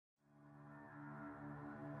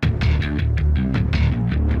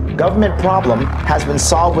government problem has been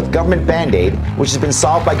solved with government Band-Aid, which has been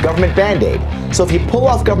solved by government Band-Aid. So if you pull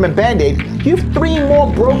off government Band-Aid, you have 3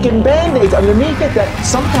 more broken Band-Aids underneath it that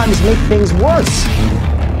sometimes make things worse.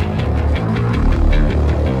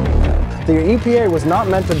 The EPA was not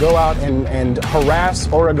meant to go out and harass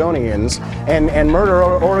Oregonians and murder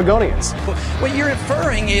Oregonians. What you're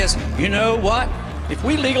inferring is, you know what? If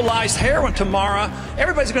we legalized heroin tomorrow,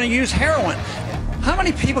 everybody's going to use heroin. How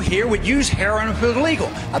many people here would use heroin if it was legal?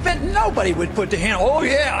 I bet nobody would put the hand, oh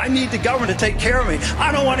yeah, I need the government to take care of me.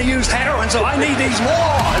 I don't want to use heroin, so I need these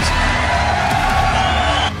laws.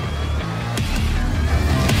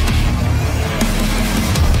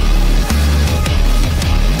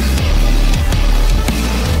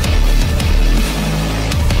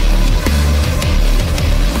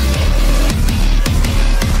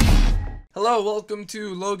 Hello, welcome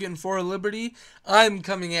to Logan for Liberty. I'm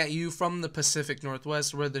coming at you from the Pacific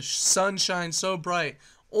Northwest where the sun shines so bright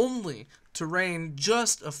only to rain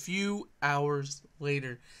just a few hours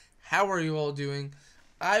later. How are you all doing?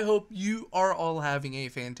 I hope you are all having a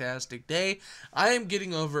fantastic day. I am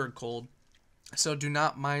getting over a cold, so do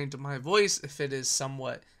not mind my voice if it is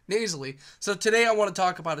somewhat nasally. So today I want to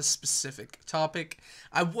talk about a specific topic.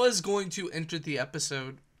 I was going to enter the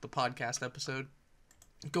podcast episode,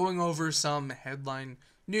 going over some headline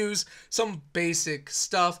news, some basic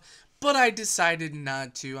stuff, but I decided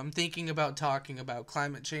not to. I'm thinking about talking about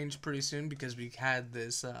climate change pretty soon because we had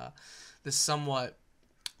this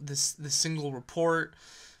single report,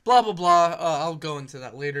 blah blah blah. I'll go into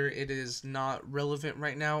that later. It is not relevant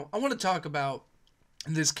right now. I want to talk about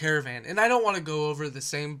this caravan, and I don't want to go over the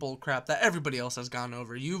same bullcrap that everybody else has gone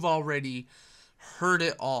over. You've already heard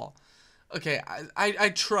it all. Okay, I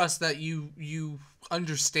trust that you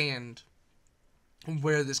understand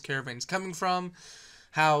where this caravan is coming from,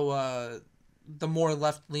 how the more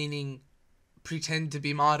left-leaning pretend to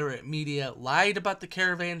be moderate media lied about the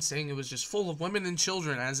caravan, saying it was just full of women and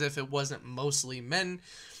children as if it wasn't mostly men.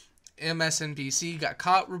 MSNBC got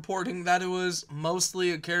caught reporting that it was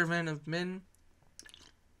mostly a caravan of men.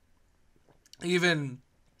 Even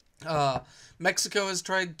Mexico has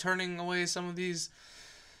tried turning away some of these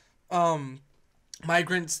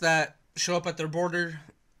migrants that show up at their border.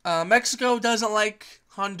 Mexico doesn't like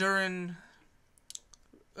Honduran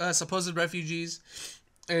supposed refugees.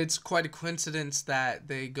 It's quite a coincidence that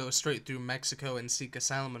they go straight through Mexico and seek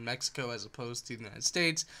asylum in Mexico as opposed to the United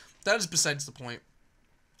States. That is besides the point.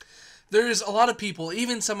 There's a lot of people,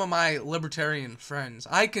 even some of my libertarian friends.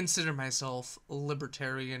 I consider myself a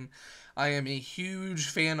libertarian. I am a huge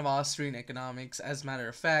fan of Austrian economics. As a matter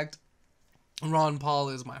of fact, Ron Paul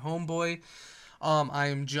is my homeboy. I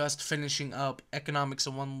am just finishing up Economics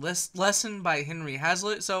in One Lesson by Henry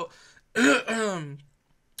Hazlitt. So,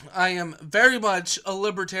 I am very much a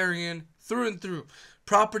libertarian through and through.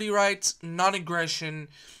 Property rights, non-aggression,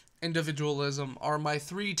 individualism are my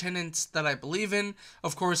 3 tenets that I believe in.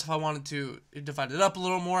 Of course, if I wanted to divide it up a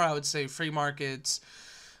little more, I would say free markets,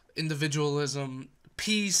 individualism,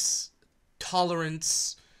 peace,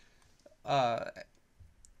 tolerance,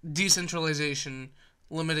 decentralization,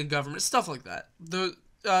 limited government, stuff like that. The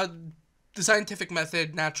scientific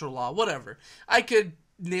method, natural law, whatever. I could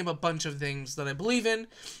name a bunch of things that I believe in.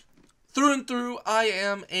 Through and through, I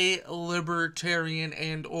am a libertarian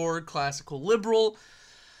and or classical liberal.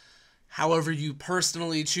 However you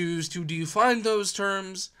personally choose to define those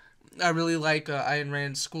terms. I really like Ayn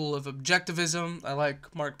Rand's school of objectivism. I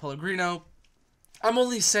like Mark Pellegrino. I'm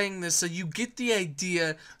only saying this so you get the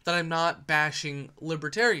idea that I'm not bashing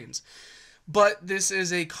libertarians. But this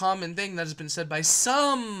is a common thing that has been said by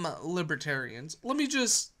some libertarians. Let me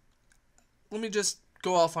just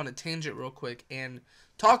go off on a tangent real quick and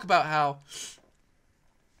talk about how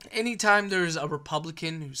anytime there's a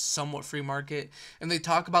Republican who's somewhat free market and they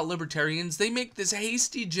talk about libertarians, they make this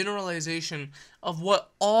hasty generalization of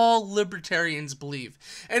what all libertarians believe.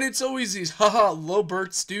 And it's always these, haha,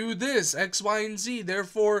 Loberts do this, X, Y, and Z,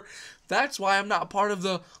 therefore that's why I'm not part of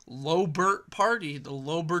the Lobert party, the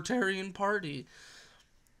Lobertarian party.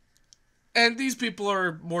 And these people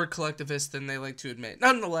are more collectivist than they like to admit.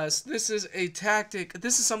 Nonetheless, this is a tactic.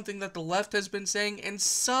 This is something that the left has been saying, and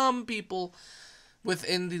some people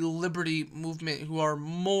within the liberty movement who are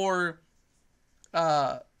more,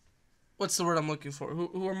 what's the word I'm looking for?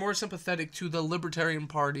 Who are more sympathetic to the Libertarian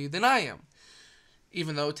Party than I am.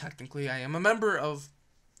 Even though technically I am a member of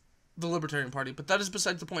the Libertarian Party, but that is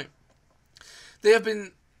besides the point. They have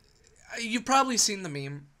been, you've probably seen the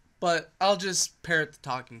meme, but I'll just parrot the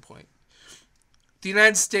talking point. The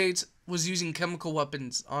United States was using chemical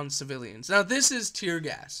weapons on civilians. Now, this is tear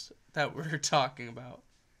gas that we're talking about.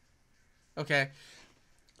 Okay?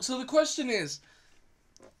 So the question is,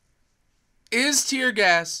 Is tear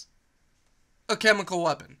gas a chemical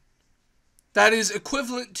weapon? That is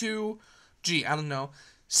equivalent to, I don't know,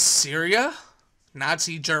 Syria,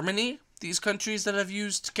 Nazi Germany, these countries that have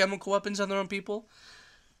used chemical weapons on their own people.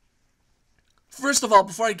 First of all,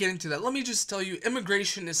 before I get into that, let me just tell you,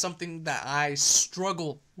 immigration is something that I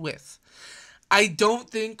struggle with. I don't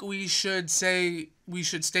think we should say we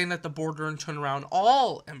should stand at the border and turn around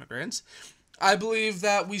all immigrants. I believe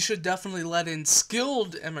that we should definitely let in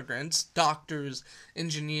skilled immigrants, doctors,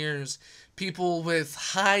 engineers, people with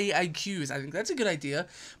high IQs. I think that's a good idea,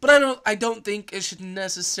 but I don't think it should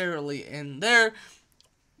necessarily end there,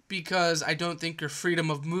 because I don't think your freedom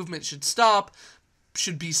of movement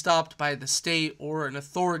should be stopped by the state or an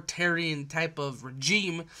authoritarian type of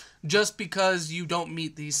regime just because you don't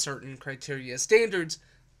meet these certain criteria standards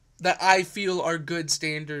that I feel are good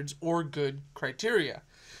standards or good criteria.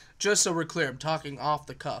 Just so we're clear, I'm talking off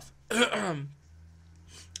the cuff.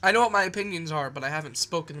 I know what my opinions are, but I haven't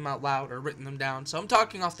spoken them out loud or written them down, so I'm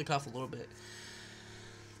talking off the cuff a little bit.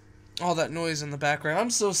 All that noise in the background. I'm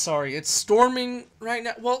so sorry. It's storming right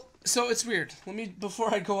now. Well, so it's weird.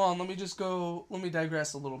 Before I go on, let me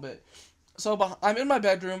digress a little bit. So I'm in my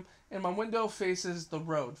bedroom, and my window faces the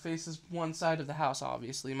road, faces one side of the house,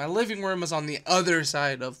 obviously. My living room is on the other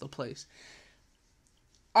side of the place.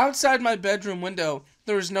 Outside my bedroom window,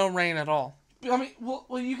 there is no rain at all. I mean,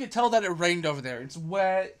 well, you could tell that it rained over there. It's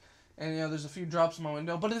wet, and, there's a few drops in my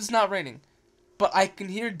window, but it's not raining. But I can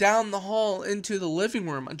hear down the hall into the living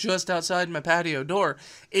room, just outside my patio door,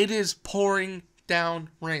 it is pouring down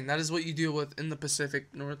rain. That is what you deal with in the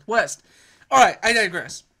Pacific Northwest. Alright, I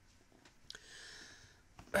digress.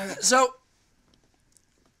 So,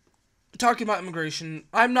 talking about immigration,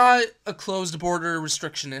 I'm not a closed border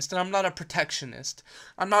restrictionist, and I'm not a protectionist.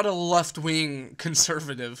 I'm not a left-wing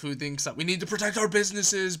conservative who thinks that we need to protect our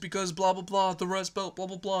businesses because blah blah blah, the Rust Belt, blah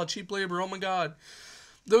blah blah, cheap labor, oh my god.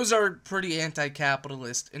 Those are pretty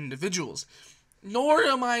anti-capitalist individuals. Nor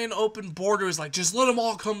am I an open borders, like, just let them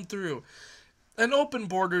all come through. An open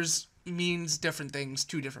borders means different things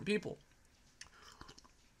to different people.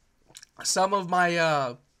 Some of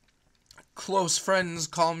my close friends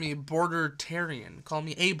call me bordertarian, call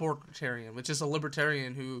me a bordertarian, which is a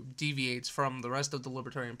libertarian who deviates from the rest of the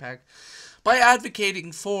libertarian pack by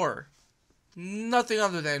advocating for nothing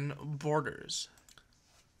other than borders.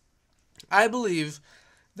 I believe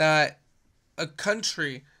that a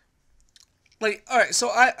country, like, alright, so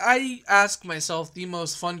I ask myself the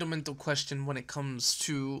most fundamental question when it comes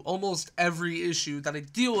to almost every issue that I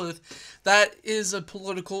deal with that is a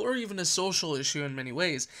political or even a social issue in many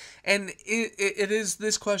ways. And it is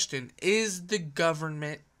this question: is the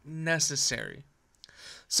government necessary?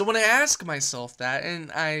 So when I ask myself that, and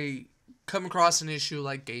I come across an issue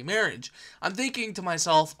like gay marriage, I'm thinking to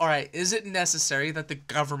myself, alright, is it necessary that the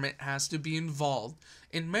government has to be involved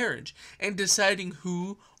in marriage and deciding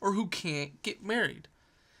who or who can't get married?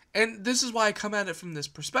 And this is why I come at it from this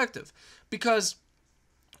perspective, because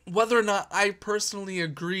whether or not I personally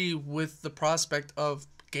agree with the prospect of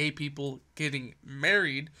gay people getting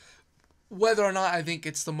married, whether or not I think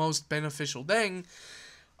it's the most beneficial thing,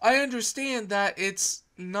 I understand that it's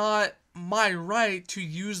not my right to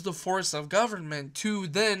use the force of government to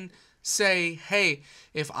then say, hey,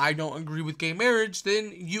 if I don't agree with gay marriage,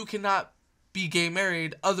 then you cannot be gay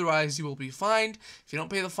married, otherwise you will be fined. If you don't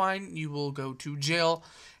pay the fine, you will go to jail,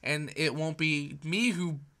 and it won't be me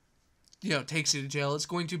who, takes you to jail. It's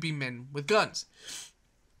going to be men with guns.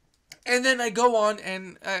 And then I go on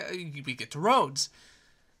and we get to roads.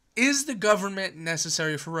 Is the government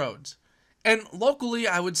necessary for roads? And locally,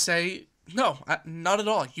 I would say, no, not at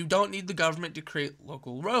all. You don't need the government to create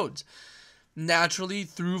local roads. Naturally,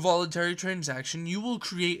 through voluntary transaction, you will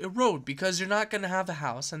create a road because you're not going to have a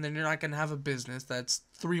house and then you're not going to have a business that's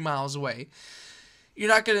 3 miles away. You're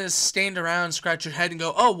not going to stand around, scratch your head and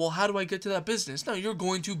go, oh, well, how do I get to that business? No, you're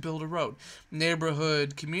going to build a road.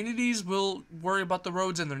 Neighborhood communities will worry about the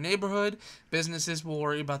roads in their neighborhood. Businesses will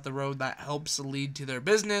worry about the road that helps lead to their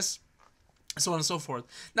business, so on and so forth.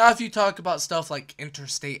 Now, if you talk about stuff like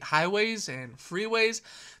interstate highways and freeways,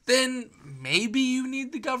 then maybe you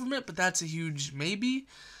need the government, but that's a huge maybe.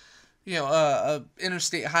 A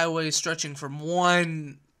interstate highway stretching from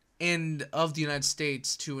one end of the United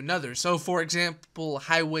States to another. So, for example,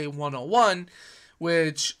 Highway 101,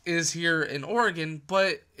 which is here in Oregon,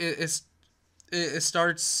 but it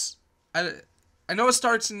starts, I know it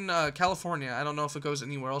starts in California. I don't know if it goes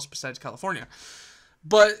anywhere else besides California.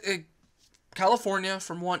 But California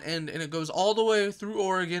from one end, and it goes all the way through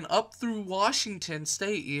Oregon, up through Washington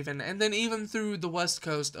State even, and then even through the west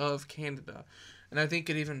coast of Canada. And I think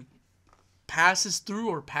it even passes through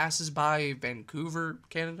or passes by Vancouver,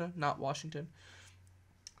 Canada, not Washington.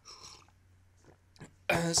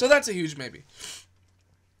 So that's a huge maybe.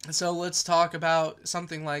 So let's talk about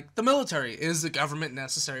something like the military. Is the government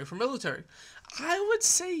necessary for military? I would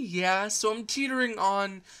say yeah. So I'm teetering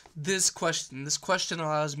on this question. This question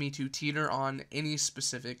allows me to teeter on any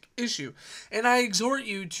specific issue. And I exhort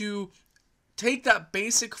you to take that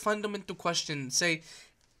basic fundamental question and say,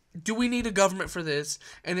 do we need a government for this?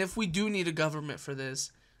 And if we do need a government for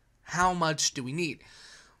this, how much do we need?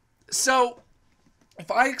 So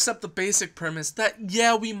if I accept the basic premise that,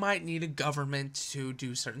 yeah, we might need a government to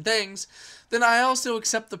do certain things, then I also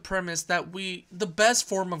accept the premise that the best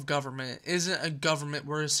form of government isn't a government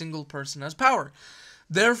where a single person has power.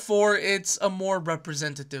 Therefore, it's a more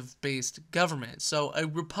representative-based government. So a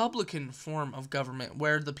Republican form of government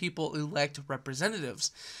where the people elect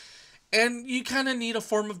representatives. And you kind of need a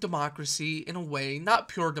form of democracy in a way, not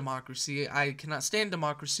pure democracy. I cannot stand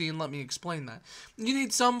democracy, and let me explain that. You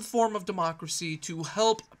need some form of democracy to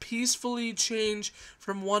help peacefully change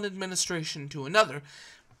from one administration to another.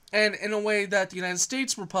 And in a way that the United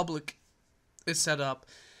States Republic is set up,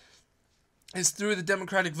 is through the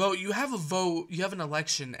democratic vote. You have an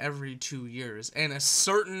election every 2 years, and a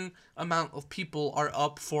certain amount of people are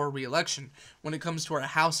up for re-election. When it comes to our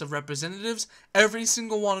House of Representatives, every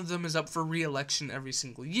single one of them is up for re-election every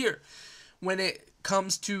single year. When it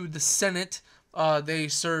comes to the Senate, they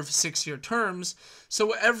serve 6-year terms,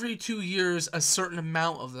 so every 2 years, a certain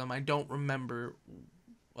amount of them, I don't remember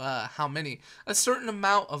how many, a certain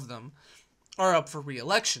amount of them are up for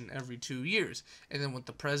re-election every 2 years. And then with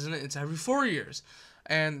the president, it's every 4 years.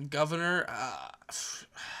 And governor,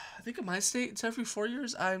 I think in my state, it's every 4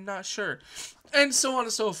 years. I'm not sure. And so on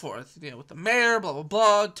and so forth. You know, with the mayor, blah, blah,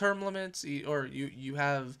 blah, term limits, or you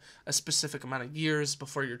have a specific amount of years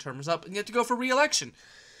before your term is up, and you have to go for re-election.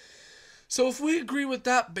 So if we agree with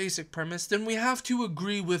that basic premise, then we have to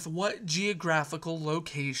agree with what geographical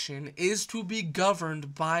location is to be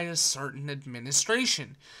governed by a certain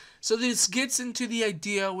administration. So this gets into the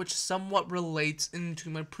idea which somewhat relates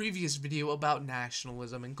into my previous video about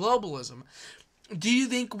nationalism and globalism. Do you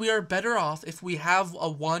think we are better off if we have a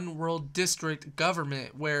one world district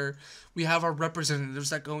government where we have our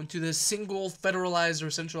representatives that go into this single federalized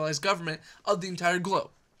or centralized government of the entire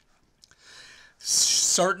globe?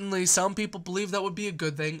 Certainly, some people believe that would be a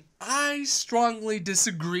good thing. I strongly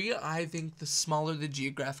disagree. I think the smaller the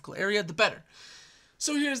geographical area, the better.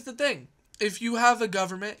 So here's the thing. If you have a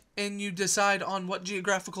government and you decide on what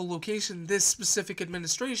geographical location this specific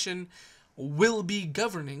administration will be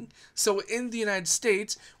governing, so in the United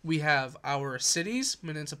States, we have our cities,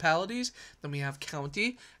 municipalities, then we have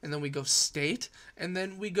county, and then we go state, and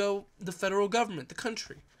then we go the federal government, the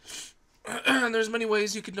country. And there's many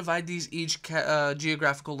ways you can divide these each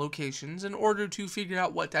geographical locations in order to figure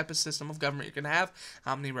out what type of system of government you're going to have,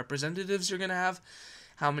 how many representatives you're going to have,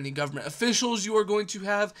 how many government officials you are going to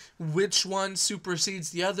have, which one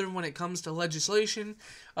supersedes the other when it comes to legislation,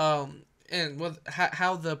 and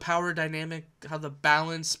how the power dynamic, how the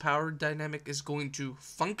balanced power dynamic is going to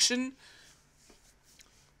function.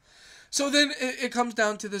 So then it comes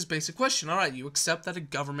down to this basic question. All right, you accept that a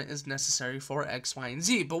government is necessary for X, Y, and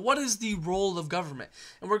Z, but what is the role of government?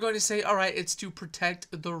 And we're going to say, all right, it's to protect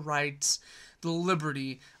the rights, the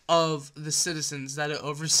liberty of the citizens that it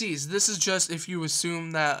oversees. This is just if you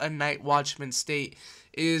assume that a night watchman state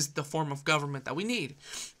is the form of government that we need.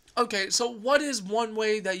 Okay, so what is one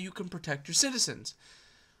way that you can protect your citizens?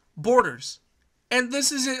 Borders. And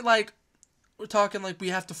this isn't like, we're talking like we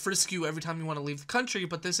have to frisk you every time you want to leave the country,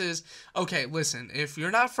 but this is, okay, listen, if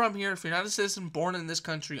you're not from here, if you're not a citizen born in this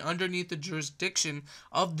country underneath the jurisdiction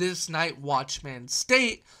of this night watchman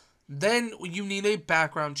state, then you need a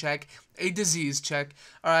background check, a disease check,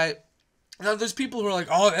 alright? Now, there's people who are like,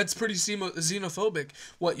 oh, that's pretty xenophobic.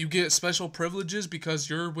 What, you get special privileges because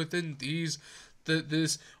you're within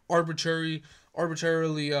this arbitrarily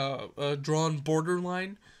drawn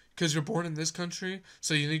borderline? Because you're born in this country,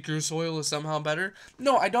 so you think your soil is somehow better?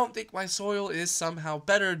 No, I don't think my soil is somehow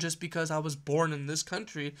better just because I was born in this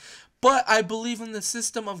country. But I believe in the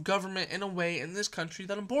system of government in a way in this country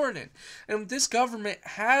that I'm born in. And this government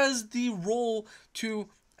has the role to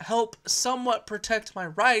help somewhat protect my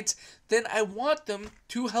rights, then I want them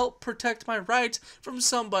to help protect my rights from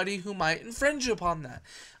somebody who might infringe upon that.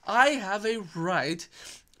 I have a right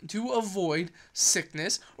to avoid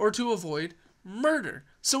sickness or to avoid murder.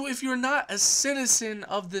 So if you're not a citizen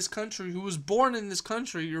of this country who was born in this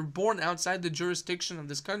country, you're born outside the jurisdiction of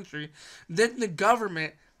this country, then the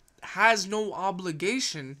government has no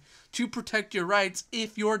obligation to protect your rights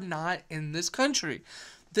if you're not in this country.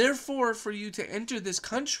 Therefore, for you to enter this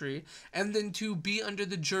country and then to be under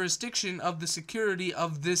the jurisdiction of the security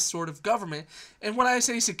of this sort of government, and when I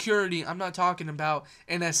say security, I'm not talking about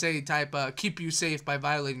NSA type keep you safe by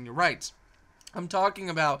violating your rights. I'm talking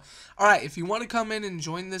about, alright, if you want to come in and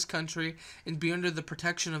join this country and be under the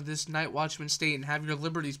protection of this night watchman state and have your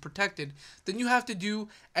liberties protected, then you have to do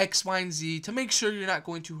X, Y, and Z to make sure you're not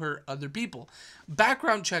going to hurt other people.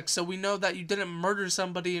 Background checks so we know that you didn't murder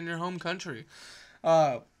somebody in your home country.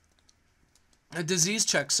 A disease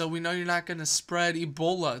check so we know you're not going to spread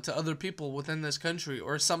Ebola to other people within this country,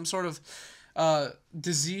 or some sort of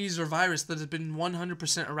disease or virus that has been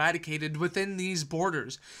 100% eradicated within these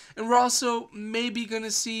borders. And we're also maybe going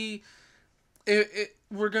to see,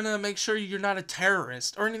 we're going to make sure you're not a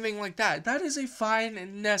terrorist or anything like that. That is a fine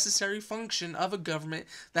and necessary function of a government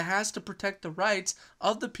that has to protect the rights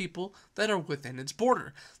of the people that are within its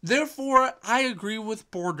border. Therefore, I agree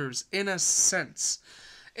with borders in a sense.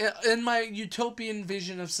 In my utopian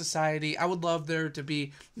vision of society, I would love there to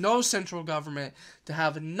be no central government, to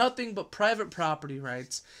have nothing but private property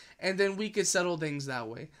rights, and then we could settle things that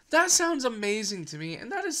way. That sounds amazing to me, and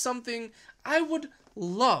that is something I would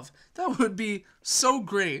love. That would be so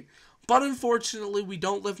great. But unfortunately, we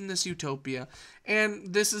don't live in this utopia,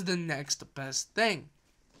 and this is the next best thing.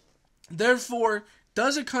 Therefore,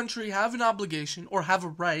 does a country have an obligation or have a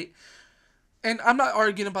right? And I'm not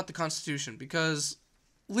arguing about the Constitution, because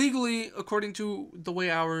legally, according to the way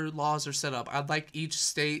our laws are set up, I'd like each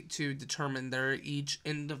state to determine their each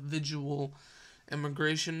individual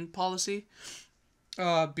immigration policy.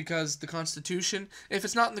 Because the Constitution, if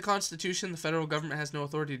it's not in the Constitution, the federal government has no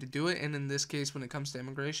authority to do it. And in this case, when it comes to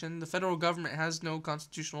immigration, the federal government has no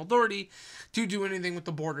constitutional authority to do anything with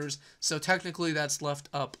the borders. So technically, that's left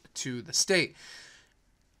up to the state.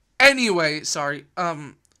 Anyway, sorry.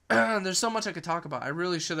 There's so much I could talk about. I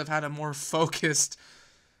really should have had a more focused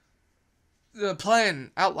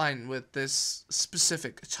outline with this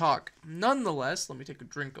specific talk. Nonetheless, let me take a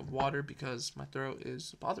drink of water because my throat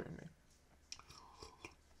is bothering me.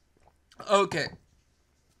 Okay.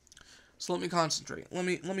 So let me concentrate. Let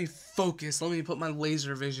me focus. Let me put my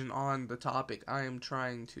laser vision on the topic I am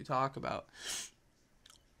trying to talk about.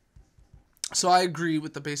 So I agree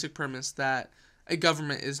with the basic premise that a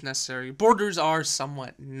government is necessary. Borders are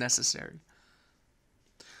somewhat necessary.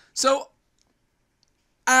 So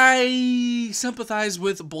I sympathize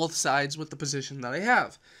with both sides with the position that I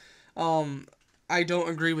have. I don't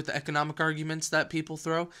agree with the economic arguments that people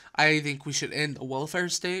throw. I think we should end a welfare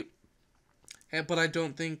state. But I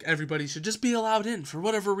don't think everybody should just be allowed in for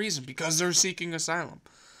whatever reason because they're seeking asylum.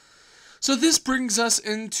 So this brings us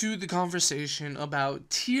into the conversation about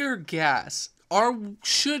tear gas.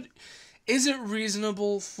 Is it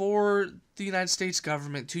reasonable for the United States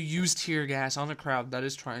government to use tear gas on a crowd that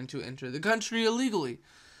is trying to enter the country illegally?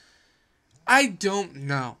 I don't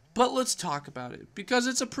know, but let's talk about it, because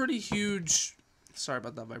it's a pretty huge... Sorry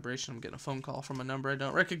about that vibration, I'm getting a phone call from a number I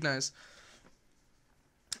don't recognize.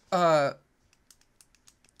 Let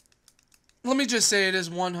me just say it is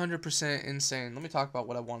 100% insane. Let me talk about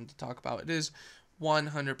what I wanted to talk about. It is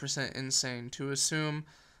 100% insane to assume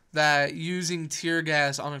that using tear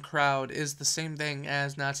gas on a crowd is the same thing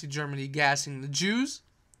as Nazi Germany gassing the Jews,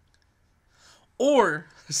 or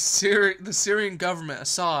the Syrian government,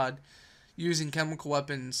 Assad, using chemical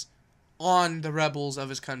weapons on the rebels of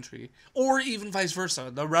his country, or even vice versa,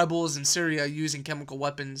 the rebels in Syria using chemical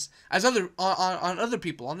weapons as on other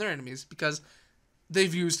people, on their enemies, because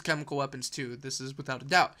they've used chemical weapons too. This is without a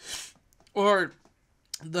doubt. Or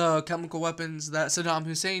the chemical weapons that Saddam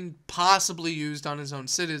Hussein possibly used on his own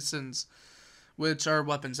citizens, which are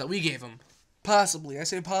weapons that we gave him. Possibly. I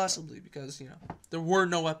say possibly because, you know, there were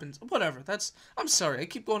no weapons. Whatever. I'm sorry. I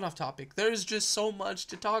keep going off topic. There's just so much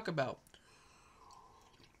to talk about.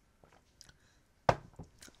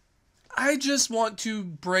 I just want to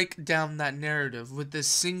break down that narrative with this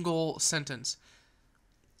single sentence.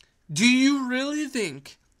 Do you really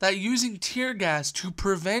think that using tear gas to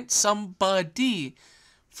prevent somebody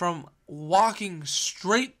from walking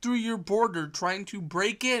straight through your border trying to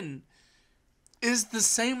break in is the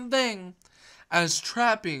same thing as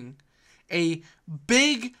trapping a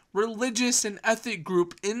big religious and ethnic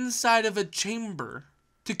group inside of a chamber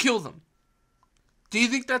to kill them? Do you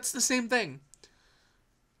think that's the same thing?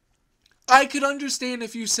 I could understand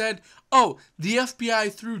if you said, oh, the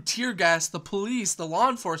FBI threw tear gas, the police, the law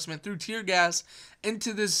enforcement threw tear gas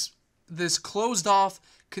into this closed-off,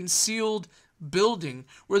 concealed building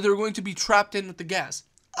where they're going to be trapped in with the gas.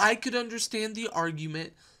 I could understand the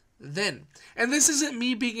argument then. And this isn't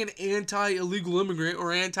me being an anti-illegal immigrant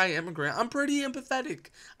or anti-immigrant. I'm pretty empathetic.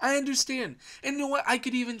 I understand. And you know what? I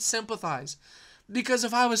could even sympathize. Because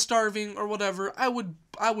if I was starving or whatever, I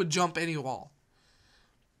would jump any wall.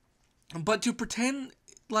 But to pretend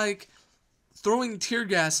like throwing tear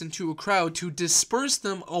gas into a crowd to disperse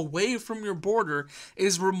them away from your border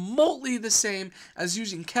is remotely the same as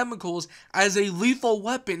using chemicals as a lethal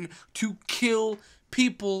weapon to kill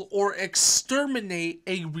people or exterminate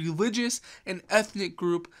a religious and ethnic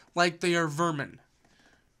group like they are vermin.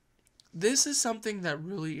 This is something that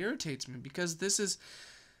really irritates me because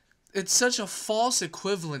it's such a false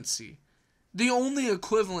equivalency. The only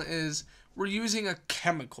equivalent is we're using a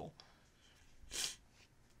chemical.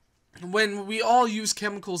 When we all use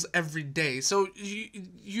chemicals every day. So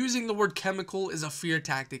using the word chemical is a fear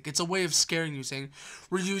tactic. It's a way of scaring you, saying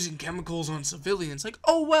we're using chemicals on civilians. Like,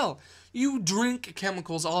 oh well, you drink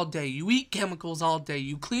chemicals all day. You eat chemicals all day.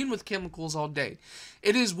 You clean with chemicals all day.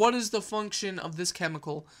 It is, what is the function of this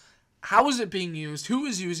chemical? How is it being used? Who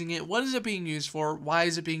is using it? What is it being used for? Why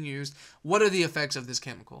is it being used? What are the effects of this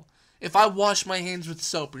chemical? If I wash my hands with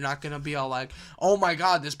soap, you're not going to be all like, oh my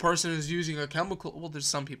god, this person is using a chemical. Well, there's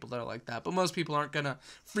some people that are like that, but most people aren't going to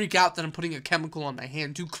freak out that I'm putting a chemical on my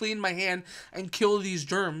hand to clean my hand and kill these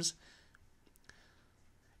germs.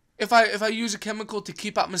 If I use a chemical to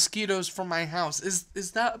keep out mosquitoes from my house,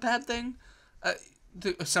 is that a bad thing?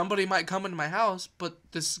 Somebody might come into my house, but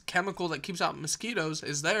this chemical that keeps out mosquitoes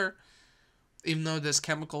is there. Even though this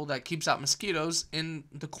chemical that keeps out mosquitoes in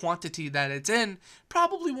the quantity that it's in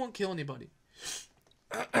probably won't kill anybody.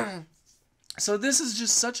 So this is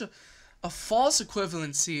just such a false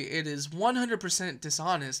equivalency. It is 100%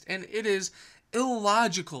 dishonest, and it is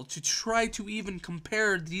illogical to try to even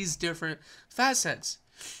compare these different facets.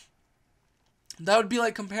 That would be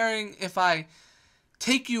like comparing if I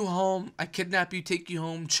take you home, I kidnap you, take you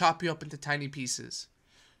home, chop you up into tiny pieces.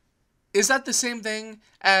 Is that the same thing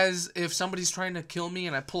as if somebody's trying to kill me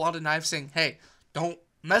and I pull out a knife saying, hey, don't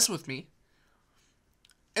mess with me?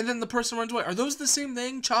 And then the person runs away. Are those the same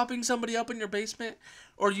thing, chopping somebody up in your basement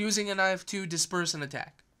or using a knife to disperse an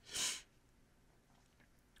attack?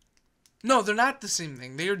 No, they're not the same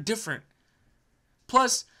thing. They are different.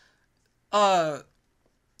 Plus, I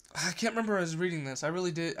can't remember I was reading this. I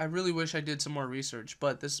really wish I did some more research,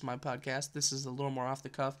 but this is my podcast. This is a little more off the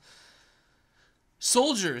cuff.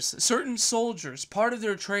 Certain soldiers, part of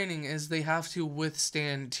their training is they have to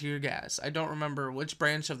withstand tear gas. I don't remember which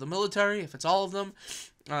branch of the military, if it's all of them,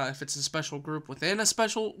 if it's a special group within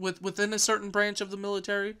a certain branch of the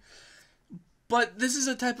military. But this is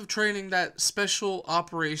a type of training that special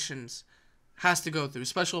operations has to go through,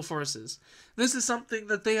 special forces. This is something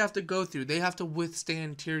that they have to go through. They have to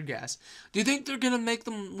withstand tear gas. Do you think they're going to make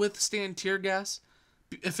them withstand tear gas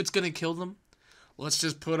if it's going to kill them? Let's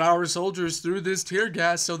just put our soldiers through this tear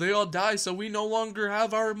gas so they all die so we no longer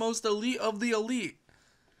have our most elite of the elite.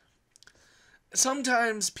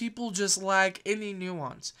 Sometimes people just lack any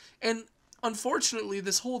nuance. And unfortunately,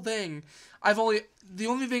 this whole thing, the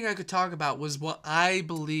only thing I could talk about was what I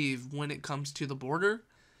believe when it comes to the border,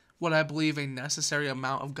 what I believe a necessary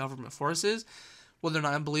amount of government force is, whether or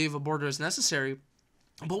not I believe a border is necessary.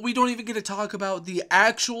 But we don't even get to talk about the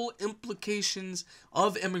actual implications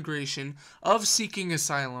of immigration, of seeking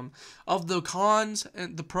asylum, of the cons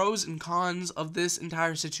and the pros and cons of this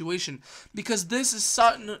entire situation. Because this is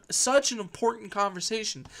such an important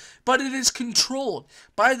conversation. But it is controlled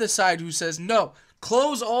by the side who says, no,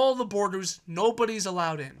 close all the borders, nobody's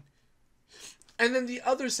allowed in. And then the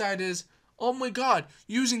other side is, oh my god,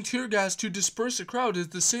 using tear gas to disperse a crowd is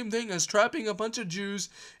the same thing as trapping a bunch of Jews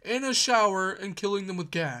in a shower and killing them with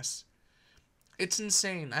gas. It's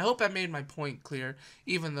insane. I hope I made my point clear,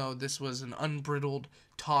 even though this was an unbridled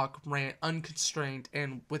talk, rant, unconstrained,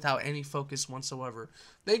 and without any focus whatsoever.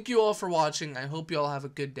 Thank you all for watching. I hope you all have a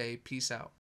good day. Peace out.